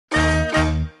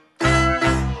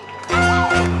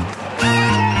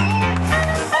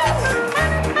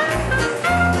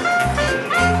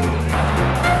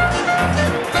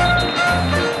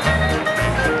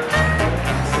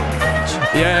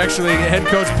actually, head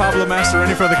coach Pablo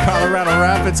Mastroeni for the Colorado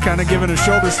Rapids kind of giving a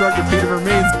shoulder shrug to Peter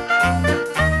Vermeens.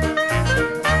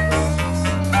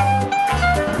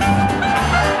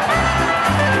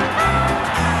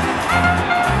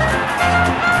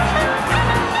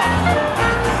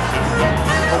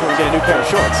 Get a new pair of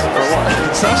shorts or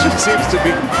what? Sasha seems to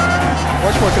be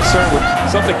much more concerned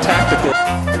with something tactical.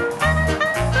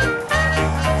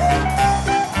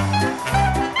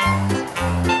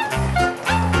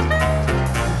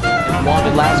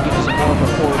 Wanda Lasky is in more of a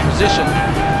forward position.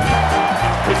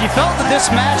 If you felt that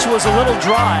this match was a little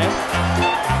dry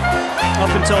up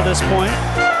until this point,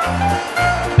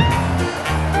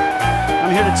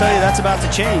 I'm here to tell you that's about to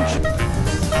change.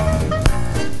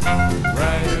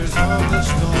 Riders on the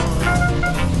storm,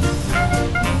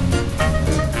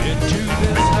 into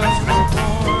this house we're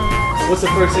born. What's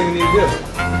the first thing we need to do?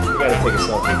 We gotta take a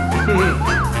selfie.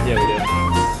 Yeah, we did.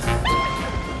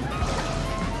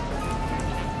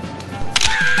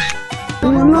 A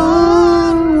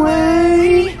long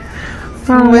way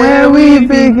from where we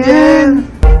began.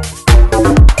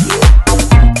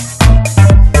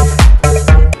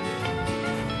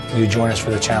 Will you join us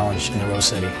for the challenge in the Rose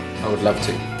City? I would love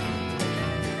to.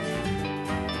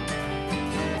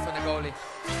 For the goalie.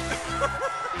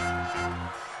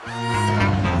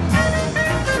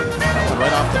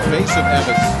 Right off the face of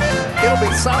Evans. It'll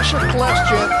be Sasha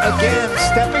Kleshchin again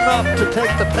stepping up to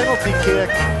take the penalty kick.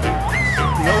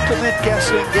 The ultimate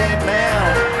guessing game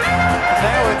now.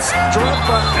 Now it's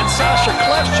Drogba and Sasha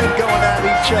Kleshchin going at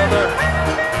each other.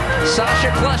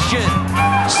 Sasha Kleshchin.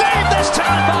 Saved this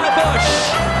time by Bush.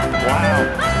 Wow.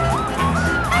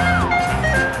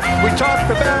 We talked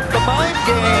about the mind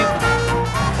game.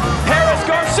 Harris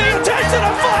Garcia takes it,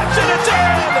 a flash, and it's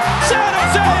in! San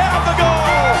Jose have the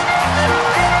goal!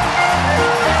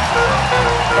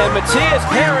 And Matias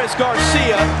Harris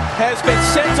Garcia has been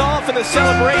sent off in the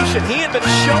celebration. He had been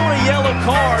shown a yellow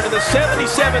card in the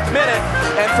 77th minute,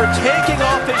 and for taking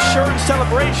off his shirt in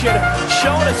celebration,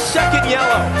 shown a second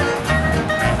yellow.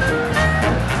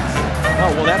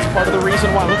 Oh, well, that's part of the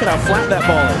reason why. Look at how flat that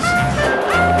ball is.